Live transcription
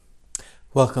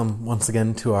Welcome once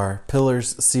again to our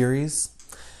Pillars series.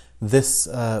 This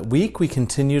week we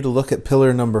continue to look at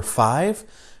pillar number 5,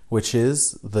 which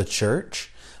is the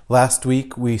church. Last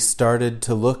week we started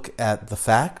to look at the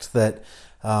fact that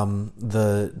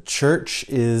the church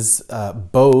is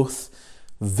both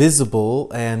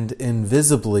visible and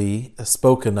invisibly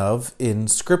spoken of in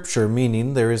Scripture,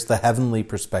 meaning there is the heavenly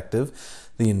perspective,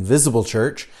 the invisible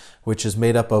church, which is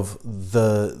made up of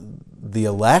the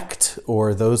elect,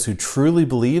 or those who truly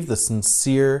believe, the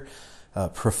sincere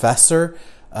professor,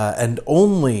 and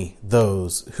only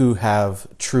those who have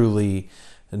truly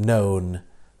known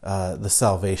the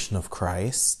salvation of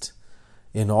Christ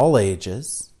in all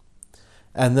ages.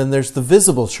 And then there's the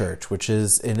visible church, which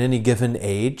is in any given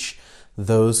age,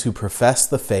 those who profess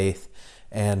the faith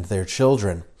and their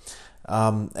children.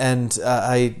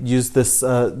 I use this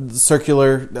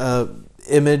circular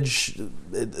image.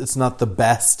 It's not the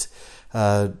best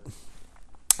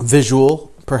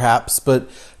visual, perhaps, but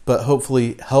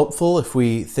hopefully helpful. If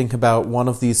we think about one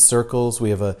of these circles, we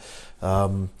have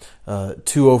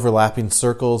two overlapping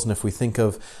circles, and if we think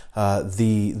of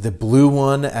the blue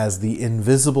one as the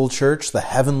invisible church, the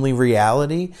heavenly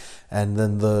reality, and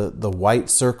then the white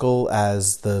circle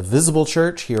as the visible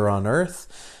church here on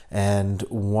earth, and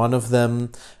one of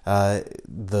them,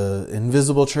 the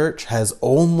invisible church, has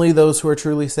only those who are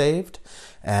truly saved,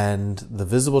 and the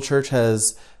visible church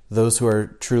has those who are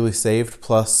truly saved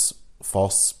plus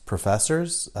false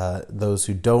professors, those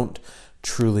who don't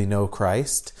truly know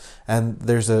Christ. And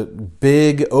there's a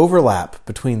big overlap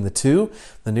between the two.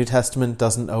 The New Testament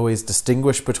doesn't always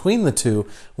distinguish between the two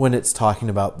when it's talking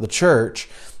about the church,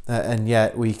 and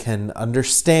yet we can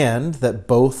understand that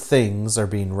both things are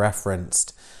being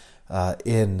referenced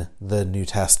in the New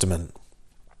Testament.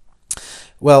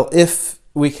 Well, if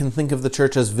we can think of the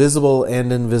church as visible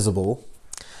and invisible,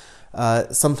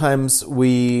 sometimes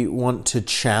we want to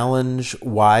challenge,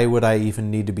 why would I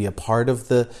even need to be a part of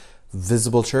the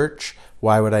visible church?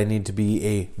 Why would I need to be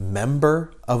a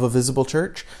member of a visible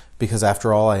church? Because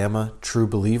after all, I am a true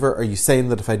believer. Are you saying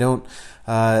that if I don't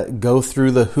go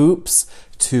through the hoops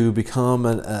to become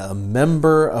a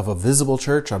member of a visible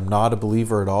church, I'm not a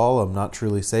believer at all, I'm not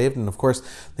truly saved? And of course,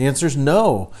 the answer is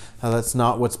no. That's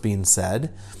not what's being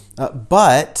said.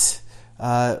 But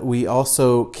we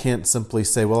also can't simply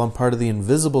say, well, I'm part of the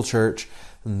invisible church,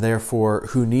 and therefore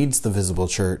who needs the visible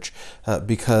church?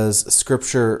 Because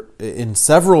Scripture in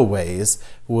several ways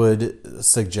would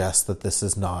suggest that this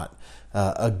is not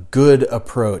a good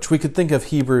approach. We could think of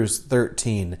Hebrews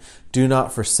 13, do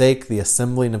not forsake the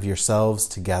assembling of yourselves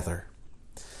together.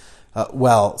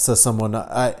 Well, says someone,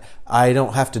 I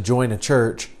don't have to join a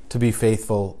church to be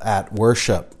faithful at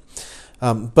worship.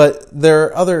 But there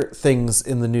are other things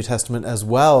in the New Testament as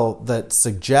well that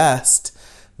suggest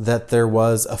that there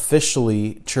was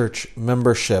officially church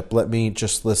membership. Let me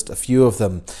just list a few of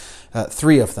them,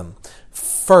 3 of them.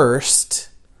 First,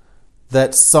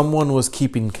 that someone was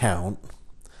keeping count.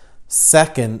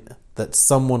 Second, that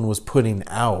someone was putting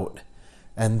out.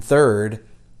 And third,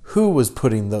 who was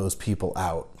putting those people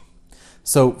out?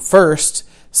 So first,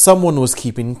 someone was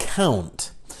keeping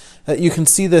count. You can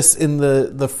see this in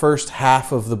the first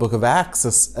half of the book of Acts,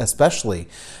 especially.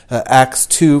 Acts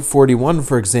 2:41,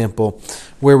 for example,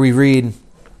 where we read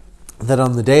that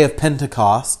on the day of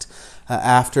Pentecost,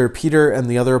 after Peter and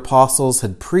the other apostles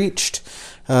had preached,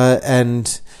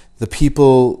 and the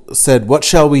people said, "What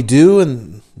shall we do?"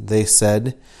 And they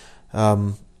said,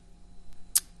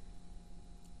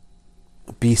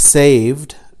 "Be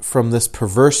saved from this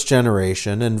perverse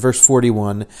generation." And verse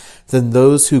 41, then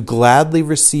those who gladly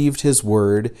received his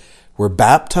word were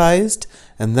baptized,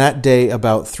 and that day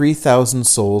about 3,000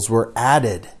 souls were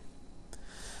added.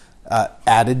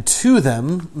 Added to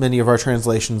them, many of our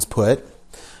translations put.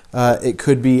 It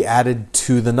could be added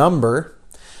to the number.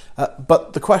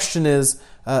 But the question is,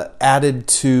 added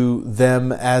to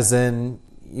them as in,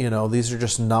 these are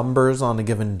just numbers on a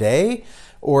given day?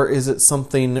 Or is it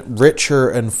something richer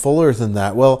and fuller than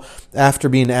that? Well, after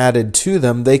being added to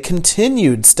them, they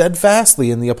continued steadfastly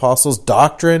in the apostles'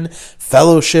 doctrine,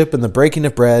 fellowship, and the breaking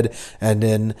of bread, and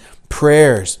in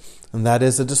prayers. And that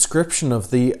is a description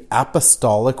of the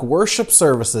apostolic worship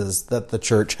services that the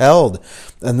church held.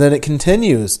 And then it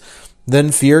continues.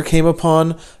 Then fear came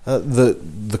upon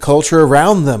the culture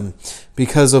around them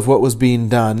because of what was being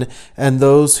done. And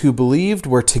those who believed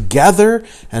were together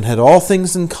and had all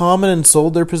things in common, and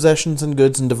sold their possessions and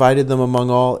goods and divided them among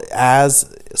all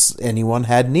as anyone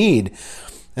had need.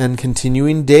 And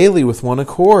continuing daily with one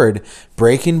accord,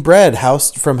 breaking bread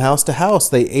from house to house,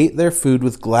 they ate their food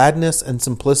with gladness and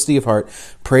simplicity of heart,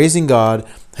 praising God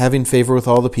having favor with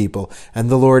all the people. And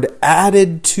the Lord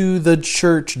added to the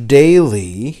church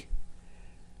daily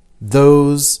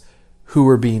those who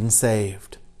were being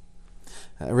saved.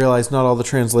 I realize not all the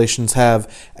translations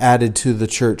have added to the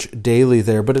church daily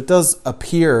there, but it does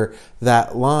appear,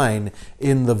 that line,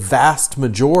 in the vast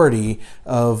majority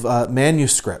of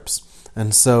manuscripts.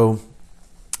 And so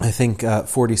I think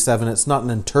 47, it's not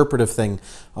an interpretive thing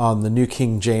on the New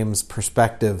King James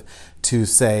perspective to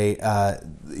say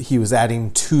he was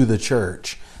adding to the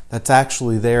church. That's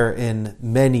actually there in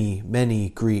many, many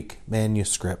Greek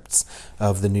manuscripts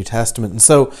of the New Testament. And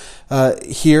so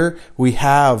here we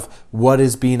have what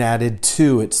is being added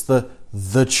to. It's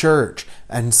the church.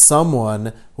 And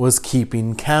someone was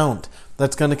keeping count.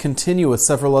 That's going to continue with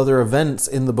several other events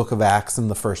in the book of Acts in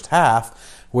the first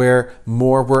half where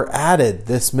more were added.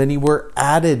 This many were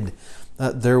added.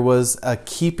 There was a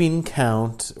keeping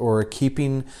count or a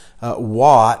keeping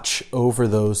watch over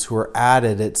those who are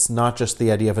added. It's not just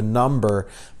the idea of a number,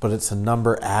 but it's a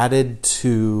number added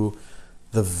to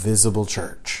the visible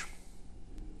church.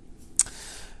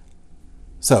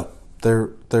 So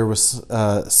there was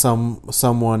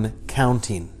someone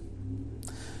counting.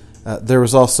 There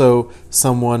was also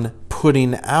someone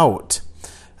putting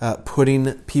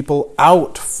people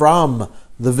out from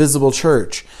the visible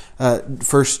church.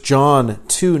 1 John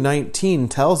 2:19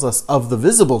 tells us of the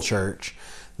visible church,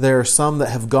 there are some that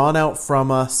have gone out from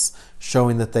us,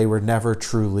 showing that they were never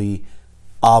truly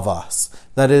of us.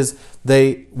 That is,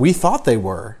 we thought they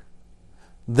were.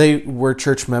 They were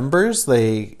church members.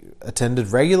 They attended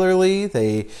regularly.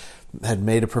 They had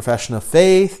made a profession of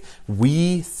faith.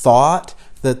 We thought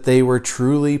that they were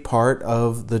truly part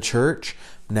of the church.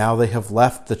 Now they have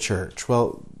left the church.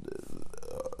 Well,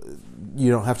 you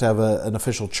don't have to have an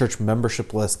official church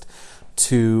membership list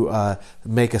to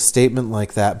make a statement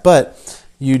like that. But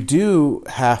you do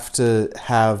have to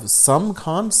have some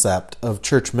concept of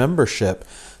church membership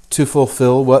to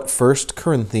fulfill what 1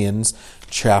 Corinthians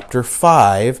chapter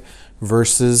 5,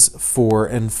 verses 4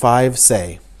 and 5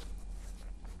 say.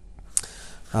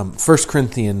 1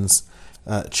 Corinthians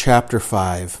chapter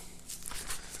 5.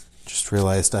 Just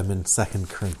realized I'm in 2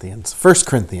 Corinthians. 1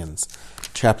 Corinthians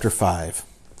chapter 5.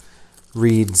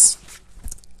 Reads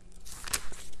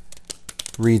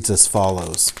as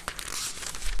follows.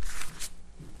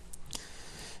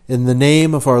 In the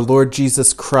name of our Lord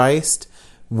Jesus Christ,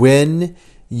 when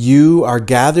you are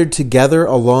gathered together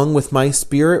along with my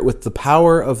spirit with the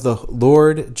power of the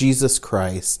Lord Jesus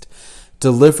Christ,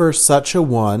 deliver such a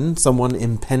one, someone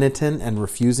impenitent and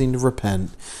refusing to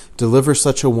repent, deliver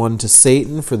such a one to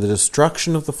Satan for the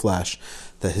destruction of the flesh,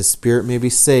 that his spirit may be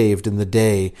saved in the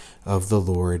day of the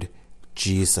Lord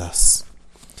Jesus.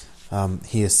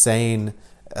 He is saying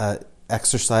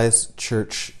exercise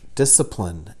church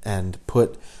discipline and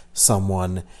put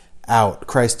someone out.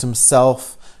 Christ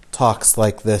himself talks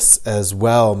like this as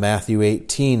well. Matthew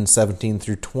 18, 17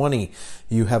 through 20.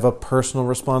 You have a personal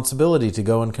responsibility to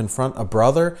go and confront a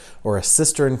brother or a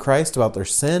sister in Christ about their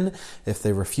sin. If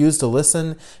they refuse to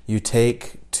listen, you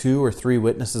take 2 or 3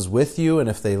 witnesses with you, and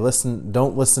if they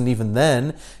don't listen even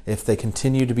then, if they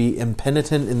continue to be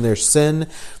impenitent in their sin,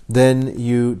 then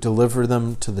you deliver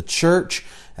them to the church,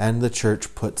 and the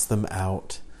church puts them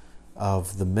out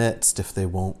of the midst if they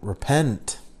won't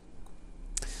repent.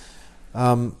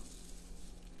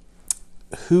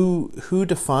 Who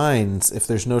defines, if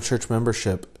there's no church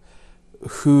membership,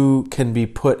 who can be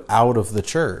put out of the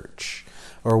church?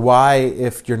 Or why,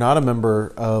 if you're not a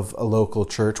member of a local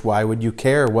church, why would you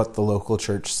care what the local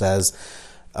church says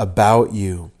about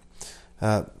you?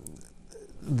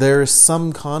 There's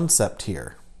some concept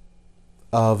here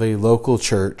of a local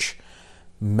church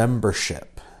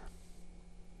membership.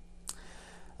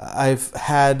 I've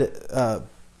had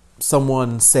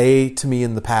someone say to me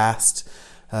in the past,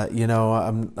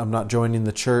 I'm not joining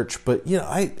the church, but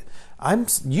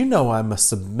I'm a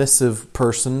submissive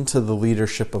person to the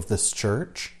leadership of this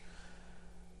church.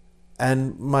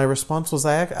 And my response was,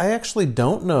 I actually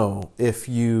don't know if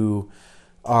you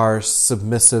are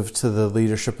submissive to the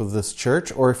leadership of this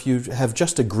church or if you have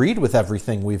just agreed with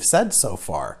everything we've said so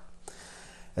far.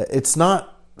 It's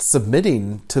not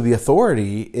submitting to the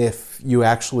authority if you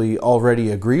actually already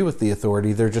agree with the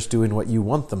authority. They're just doing what you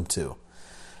want them to.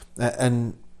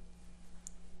 And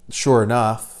sure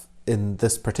enough, in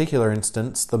this particular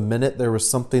instance, the minute there was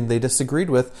something they disagreed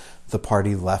with, the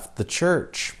party left the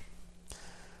church.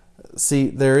 See,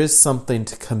 there is something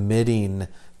to committing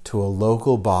to a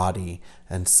local body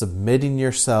and submitting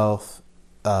yourself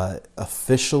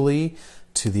officially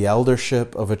to the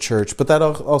eldership of a church. But that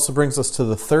also brings us to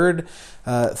the third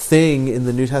thing in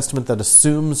the New Testament that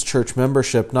assumes church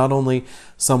membership. Not only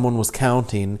someone was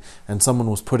counting and someone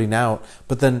was putting out,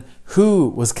 but then who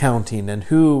was counting and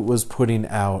who was putting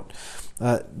out.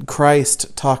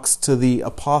 Christ talks to the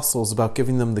apostles about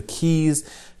giving them the keys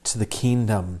to the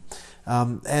kingdom.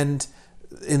 And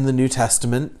in the New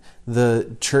Testament,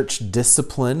 the church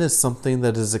discipline is something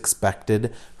that is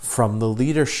expected from the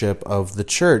leadership of the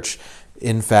church.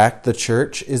 In fact, the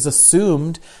church is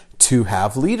assumed to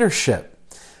have leadership.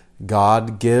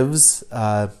 God gives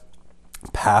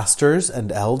pastors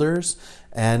and elders,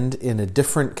 and in a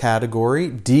different category,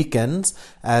 deacons,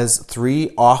 as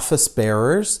 3 office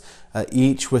bearers,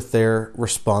 each with their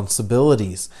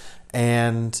responsibilities.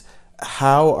 And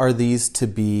how are these to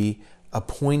be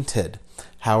appointed?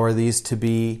 How are these to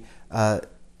be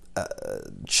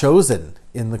chosen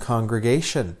in the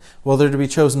congregation? Well, they're to be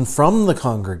chosen from the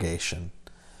congregation.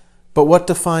 But what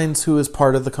defines who is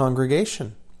part of the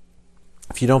congregation?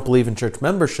 If you don't believe in church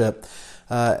membership,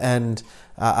 and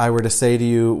I were to say to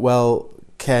you, well,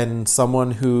 can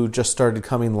someone who just started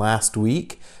coming last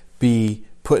week be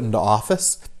put into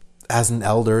office as an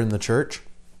elder in the church?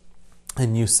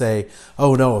 And you say,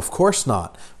 oh no, of course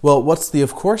not. Well, what's the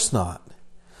of course not?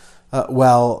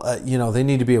 They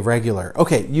need to be a regular.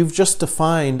 Okay, you've just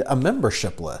defined a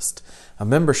membership list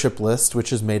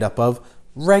which is made up of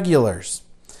regulars.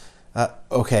 What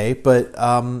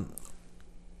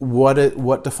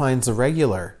defines a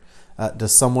regular?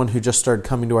 Does someone who just started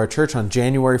coming to our church on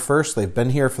January 1st, they've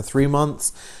been here for 3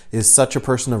 months, is such a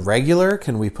person a regular?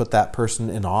 Can we put that person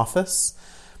in office?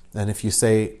 And if you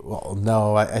say, well,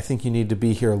 no, I think you need to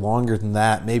be here longer than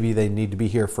that, maybe they need to be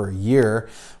here for a year,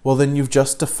 well, then you've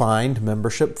just defined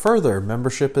membership further.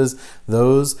 Membership is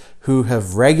those who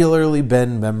have regularly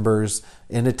been members,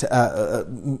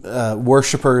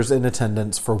 worshipers in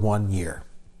attendance for 1 year.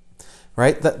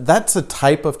 Right? That's a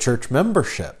type of church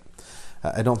membership.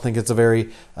 I don't think it's a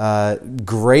very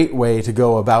great way to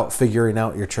go about figuring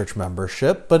out your church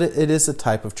membership, but it is a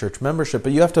type of church membership.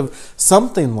 But you have to have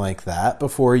something like that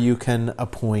before you can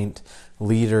appoint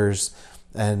leaders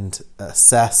and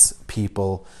assess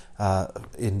people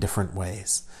in different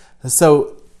ways.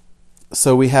 So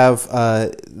we have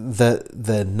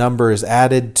the numbers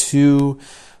added to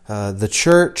the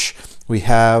church. We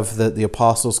have the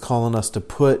apostles calling us to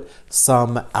put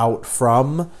some out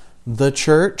from the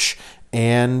church.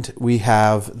 And we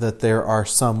have that there are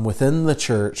some within the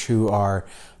church who are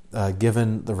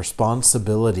given the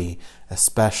responsibility,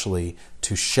 especially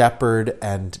to shepherd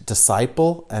and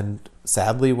disciple, and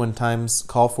sadly, when times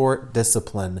call for it,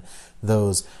 discipline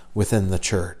those within the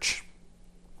church.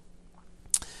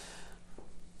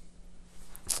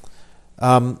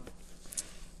 I'm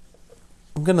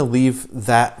going to leave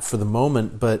that for the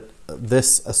moment, but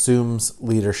this assumes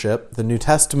leadership. The New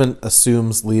Testament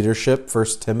assumes leadership. 1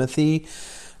 Timothy,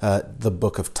 the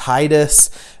book of Titus,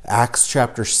 Acts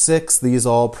chapter 6, these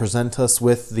all present us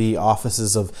with the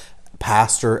offices of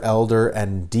pastor, elder,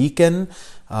 and deacon,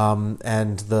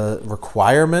 and the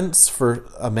requirements for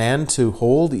a man to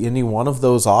hold any one of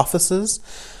those offices.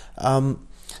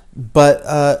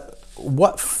 But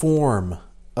what form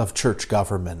of church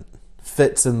government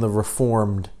fits in the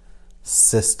Reformed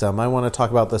system? I want to talk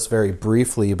about this very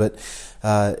briefly, but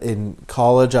in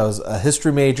college I was a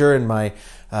history major, and my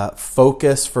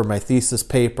focus for my thesis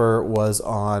paper was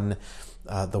on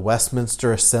the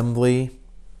Westminster Assembly,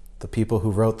 the people who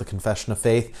wrote the Confession of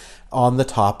Faith, on the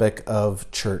topic of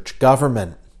church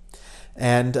government.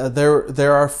 And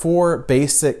there are 4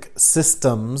 basic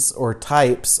systems or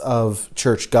types of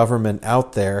church government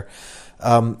out there.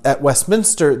 At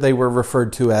Westminster, they were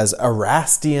referred to as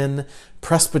Erastian,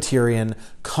 Presbyterian,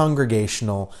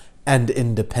 Congregational, and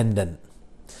Independent.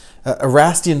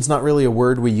 Erastian's not really a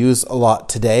word we use a lot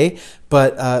today,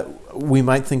 but we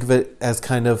might think of it as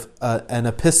kind of an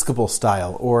Episcopal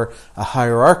style or a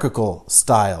hierarchical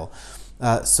style.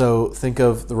 So think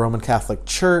of the Roman Catholic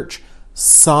Church,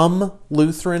 some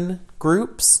Lutheran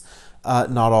groups,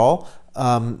 not all.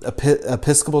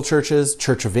 Episcopal churches,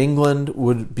 Church of England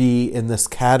would be in this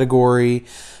category.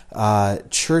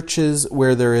 Churches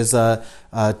where there is a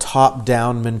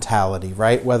top-down mentality,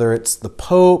 right? Whether it's the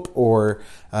Pope or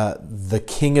the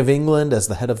King of England as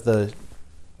the head of the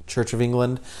Church of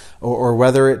England, or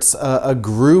whether it's a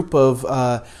group of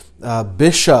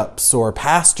bishops or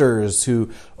pastors who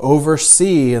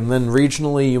oversee, and then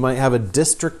regionally you might have a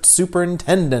district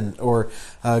superintendent or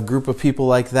a group of people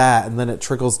like that, and then it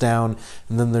trickles down,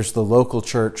 and then there's the local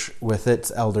church with its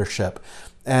eldership.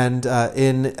 And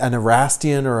in an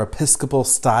Erastian or Episcopal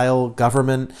style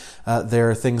government, there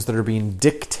are things that are being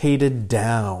dictated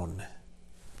down.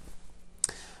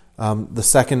 The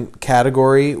second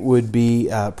category would be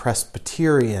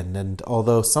Presbyterian, and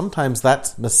although sometimes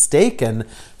that's mistaken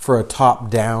for a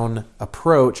top-down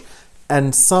approach,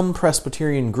 and some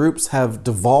Presbyterian groups have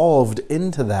devolved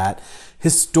into that,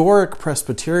 historic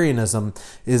Presbyterianism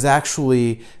is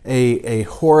actually a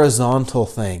horizontal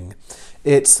thing.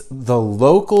 It's the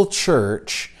local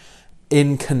church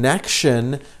in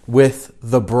connection with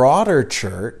the broader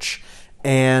church,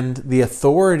 and the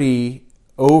authority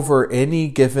over any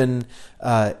given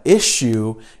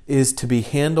issue is to be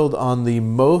handled on the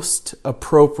most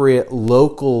appropriate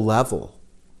local level.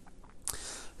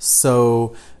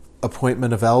 So,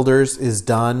 appointment of elders is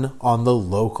done on the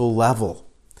local level.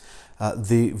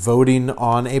 The voting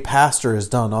on a pastor is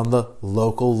done on the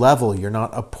local level. You're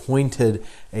not appointed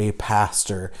a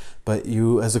pastor, but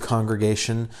you as a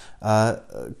congregation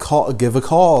give a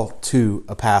call to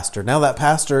a pastor. Now that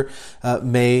pastor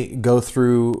may go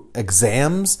through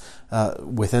exams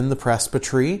within the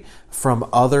presbytery from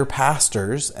other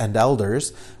pastors and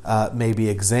elders, may be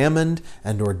examined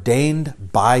and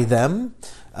ordained by them.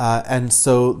 And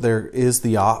so there is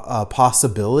the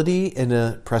possibility in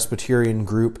a Presbyterian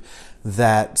group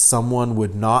that someone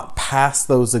would not pass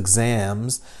those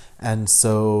exams, and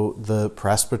so the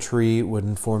presbytery would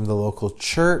inform the local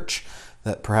church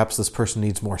that perhaps this person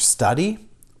needs more study,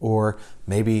 or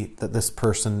maybe that this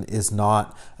person is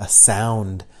not a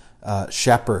sound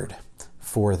shepherd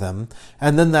for them.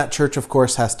 And then that church, of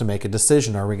course, has to make a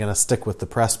decision. Are we going to stick with the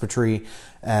presbytery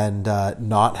and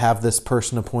not have this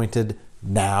person appointed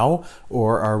now,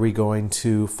 or are we going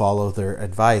to follow their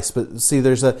advice? But see,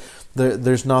 there's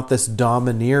not this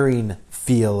domineering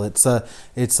feel. It's a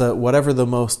whatever the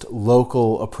most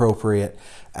local appropriate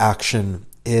action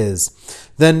is.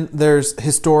 Then there's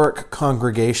historic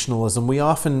congregationalism. We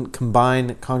often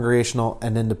combine congregational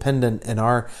and independent in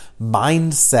our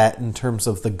mindset in terms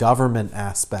of the government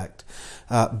aspect.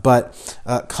 But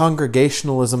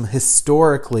congregationalism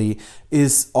historically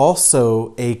is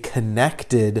also a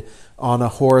connected on a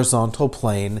horizontal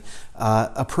plane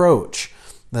approach.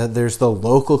 There's the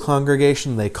local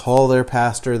congregation, they call their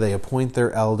pastor, they appoint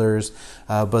their elders,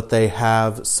 but they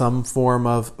have some form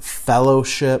of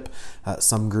fellowship.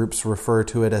 Some groups refer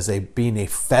to it as being a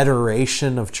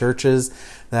federation of churches.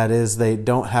 That is, they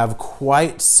don't have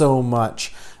quite so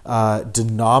much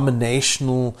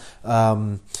denominational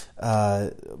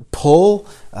pull.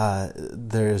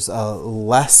 There's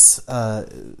less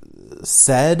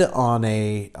said on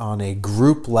a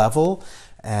group level,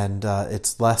 and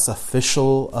it's less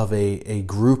official of a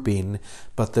grouping,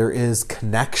 but there is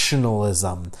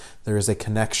connectionalism. There is a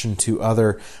connection to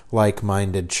other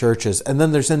like-minded churches. And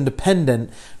then there's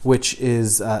independent, which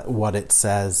is what it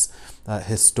says.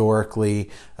 Historically,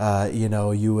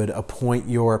 you would appoint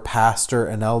your pastor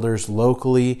and elders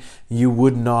locally. You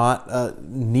would not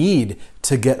need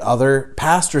to get other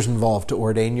pastors involved to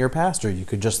ordain your pastor. You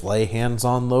could just lay hands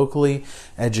on locally.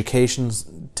 Education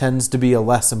tends to be a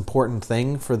less important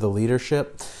thing for the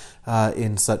leadership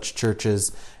in such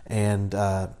churches. And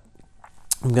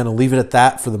I'm going to leave it at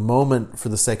that for the moment for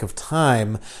the sake of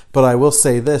time, but I will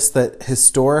say this, that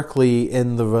historically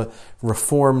in the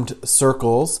Reformed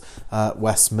circles,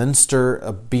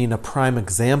 Westminster being a prime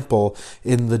example,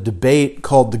 in the debate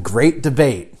called the Great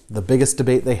Debate, the biggest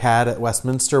debate they had at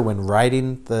Westminster when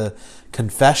writing the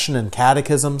Confession and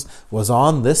Catechisms was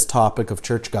on this topic of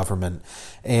church government,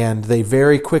 and they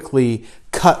very quickly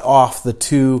cut off the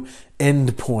two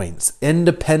end points.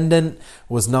 Independent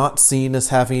was not seen as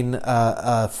having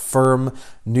a firm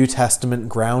New Testament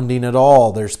grounding at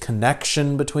all. There's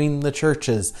connection between the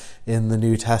churches in the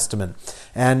New Testament.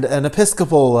 And an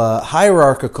Episcopal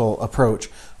hierarchical approach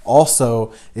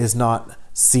also is not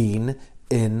seen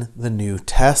in the New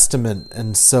Testament.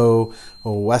 And so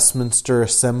Westminster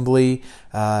Assembly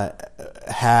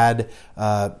had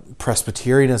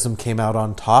Presbyterianism came out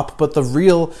on top, but the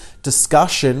real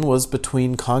discussion was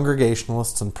between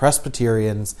Congregationalists and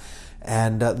Presbyterians,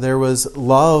 and there was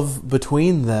love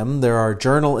between them. There are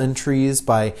journal entries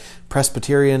by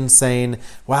Presbyterians saying,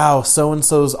 wow,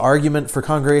 so-and-so's argument for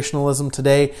Congregationalism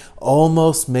today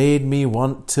almost made me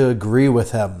want to agree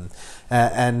with him.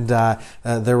 And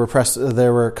there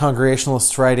were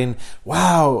Congregationalists writing,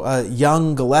 wow,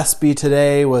 young Gillespie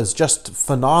today was just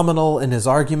phenomenal in his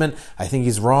argument. I think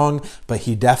he's wrong, but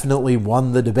he definitely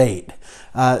won the debate.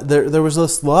 There was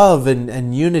this love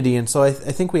and unity, and so I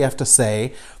think we have to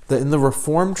say that in the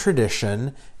Reformed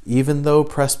tradition, even though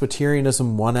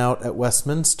Presbyterianism won out at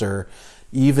Westminster,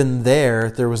 even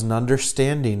there was an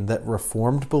understanding that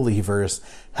Reformed believers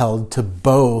held to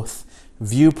both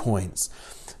viewpoints.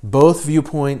 Both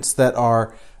viewpoints that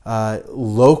are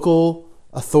local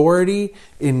authority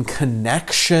in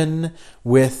connection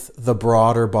with the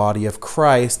broader body of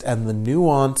Christ, and the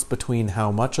nuance between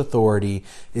how much authority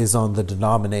is on the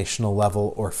denominational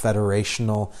level or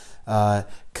federational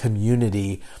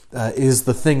community is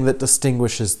the thing that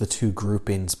distinguishes the two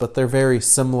groupings. But they're very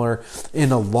similar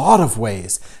in a lot of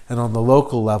ways, and on the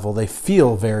local level they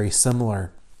feel very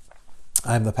similar.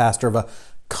 I'm the pastor of a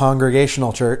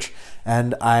congregational church,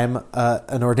 and I'm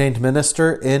an ordained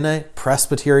minister in a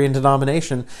Presbyterian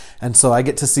denomination, and so I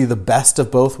get to see the best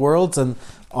of both worlds. And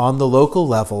on the local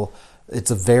level,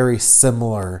 it's a very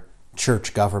similar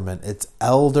church government. It's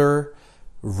elder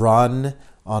run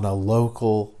on a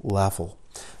local level.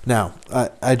 Now,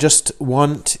 I just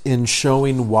want, in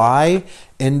showing why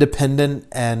independent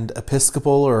and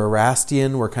Episcopal or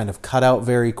Erastian were kind of cut out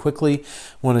very quickly,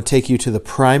 want to take you to the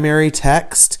primary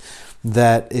text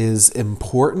that is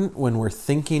important when we're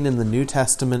thinking in the New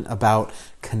Testament about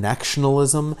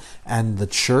connectionalism and the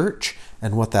church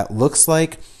and what that looks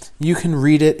like. You can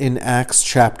read it in Acts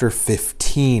chapter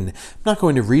 15. I'm not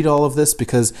going to read all of this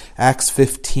because Acts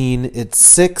 15, it's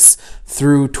 6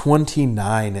 through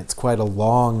 29. It's quite a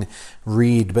long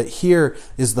read, but here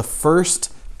is the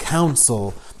first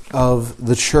council of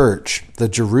the church, the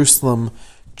Jerusalem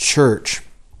church.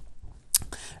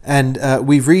 And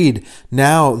we read,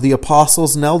 "Now the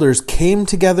apostles and elders came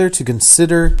together to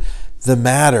consider the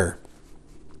matter."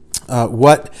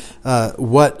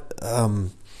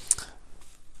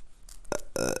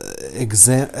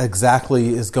 Exactly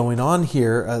is going on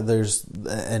here? There's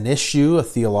an issue, a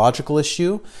theological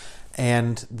issue,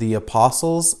 and the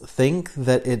apostles think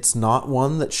that it's not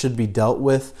one that should be dealt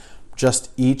with just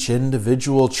each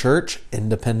individual church,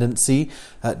 independency,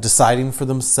 deciding for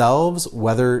themselves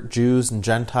whether Jews and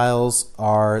Gentiles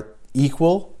are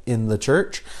equal in the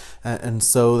church. And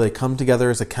so they come together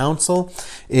as a council.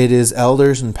 It is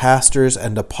elders and pastors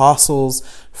and apostles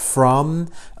from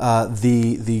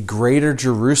the greater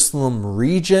Jerusalem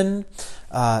region,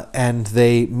 and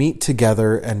they meet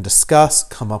together and discuss,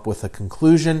 come up with a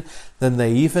conclusion. Then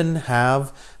they even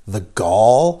have the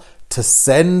gall to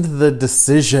send the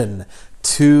decision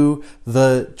to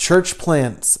the church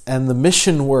plants and the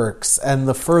mission works and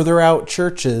the further out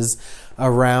churches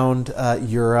around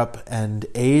Europe and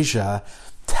Asia,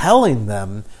 telling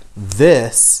them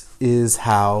this is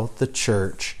how the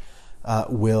church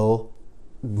will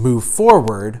move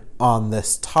forward on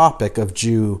this topic of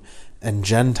Jew and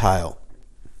Gentile.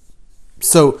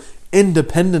 So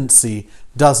independency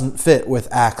doesn't fit with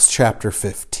Acts chapter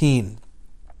 15.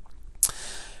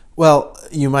 Well,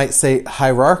 you might say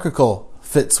hierarchical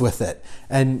fits with it.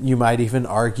 And you might even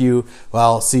argue,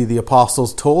 well, see, the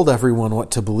apostles told everyone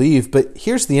what to believe. But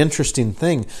here's the interesting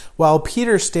thing. While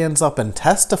Peter stands up and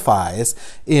testifies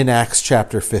in Acts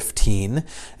chapter 15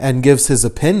 and gives his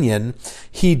opinion,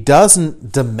 he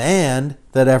doesn't demand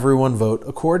that everyone vote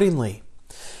accordingly.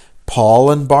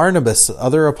 Paul and Barnabas,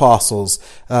 other apostles,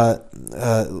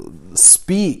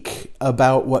 speak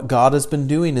about what God has been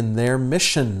doing in their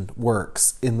mission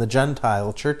works in the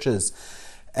Gentile churches.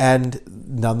 And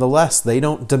nonetheless, they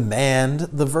don't demand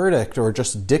the verdict or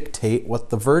just dictate what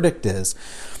the verdict is.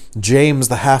 James,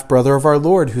 the half-brother of our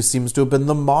Lord, who seems to have been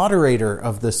the moderator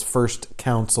of this first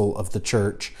council of the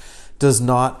church, does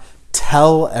not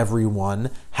tell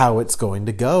everyone how it's going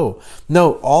to go.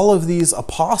 No, all of these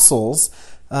apostles,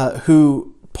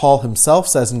 who Paul himself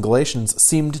says in Galatians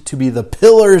seemed to be the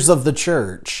pillars of the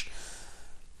church,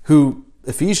 who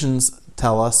Ephesians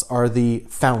tell us are the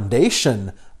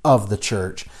foundation of the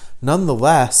church.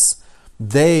 Nonetheless,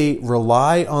 they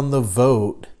rely on the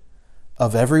vote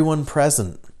of everyone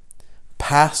present,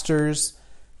 pastors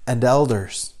and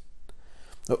elders,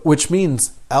 which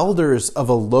means elders of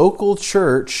a local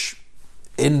church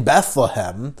in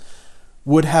Bethlehem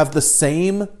would have the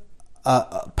same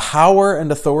power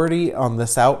and authority on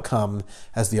this outcome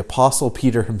as the Apostle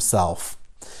Peter himself.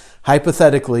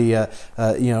 Hypothetically,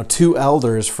 two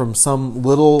elders from some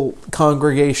little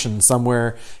congregation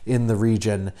somewhere in the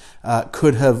region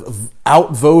could have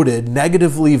outvoted,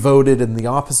 negatively voted in the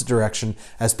opposite direction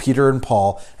as Peter and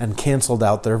Paul and canceled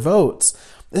out their votes.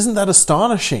 Isn't that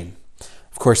astonishing?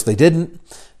 Of course, they didn't.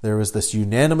 There was this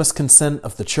unanimous consent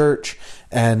of the church,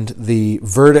 and the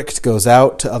verdict goes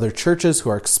out to other churches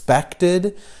who are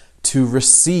expected to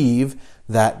receive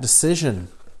that decision.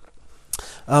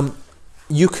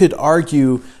 You could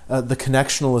argue the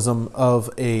connectionalism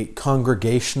of a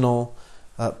congregational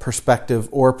perspective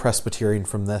or Presbyterian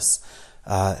from this.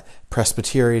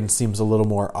 Presbyterian seems a little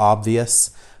more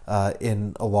obvious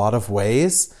in a lot of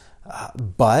ways,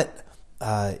 but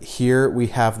here we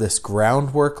have this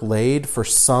groundwork laid for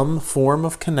some form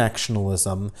of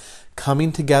connectionalism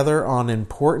coming together on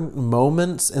important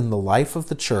moments in the life of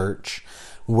the church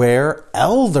where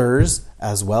elders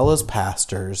as well as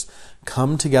pastors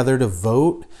come together to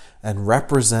vote and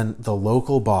represent the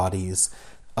local bodies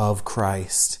of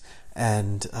Christ.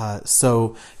 And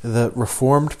so the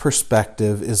Reformed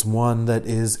perspective is one that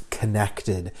is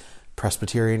connected.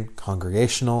 Presbyterian,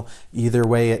 congregational, either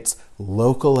way it's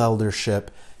local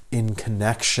eldership in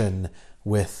connection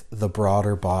with the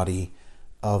broader body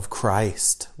of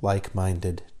Christ,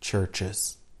 like-minded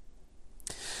churches.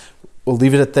 We'll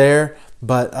leave it at there,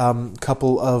 but a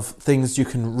couple of things you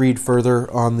can read further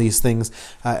on these things.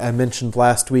 I mentioned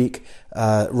last week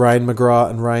Ryan McGraw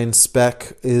and Ryan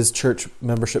Speck, Is Church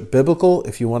Membership Biblical?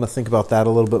 If you want to think about that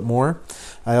a little bit more.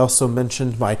 I also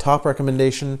mentioned my top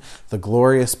recommendation, The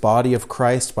Glorious Body of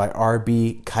Christ by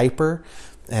R.B. Kuyper.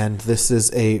 And this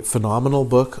is a phenomenal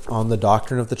book on the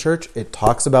doctrine of the church. It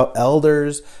talks about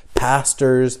elders,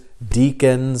 pastors,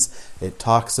 deacons. It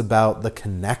talks about the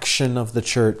connection of the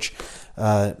church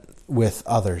with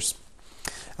others.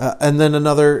 And then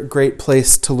another great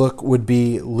place to look would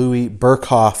be Louis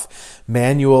Berkhoff,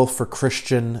 Manual for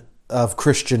Christian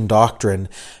Doctrine.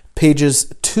 Pages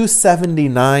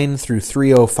 279 through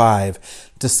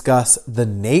 305 discuss the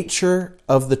nature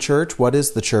of the church, what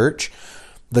is the church,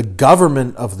 the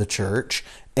government of the church,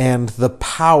 and the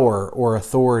power or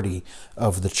authority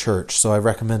of the church. So I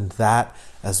recommend that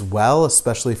as well,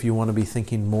 especially if you want to be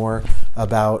thinking more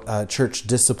about church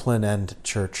discipline and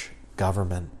church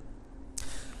government.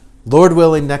 Lord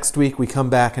willing, next week we come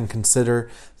back and consider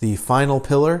the final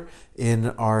pillar in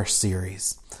our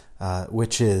series,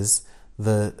 which is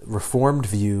the Reformed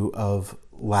view of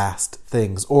last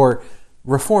things, or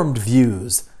Reformed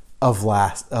views of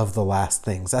the last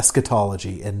things,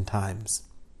 eschatology, end times.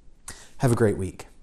 Have a great week.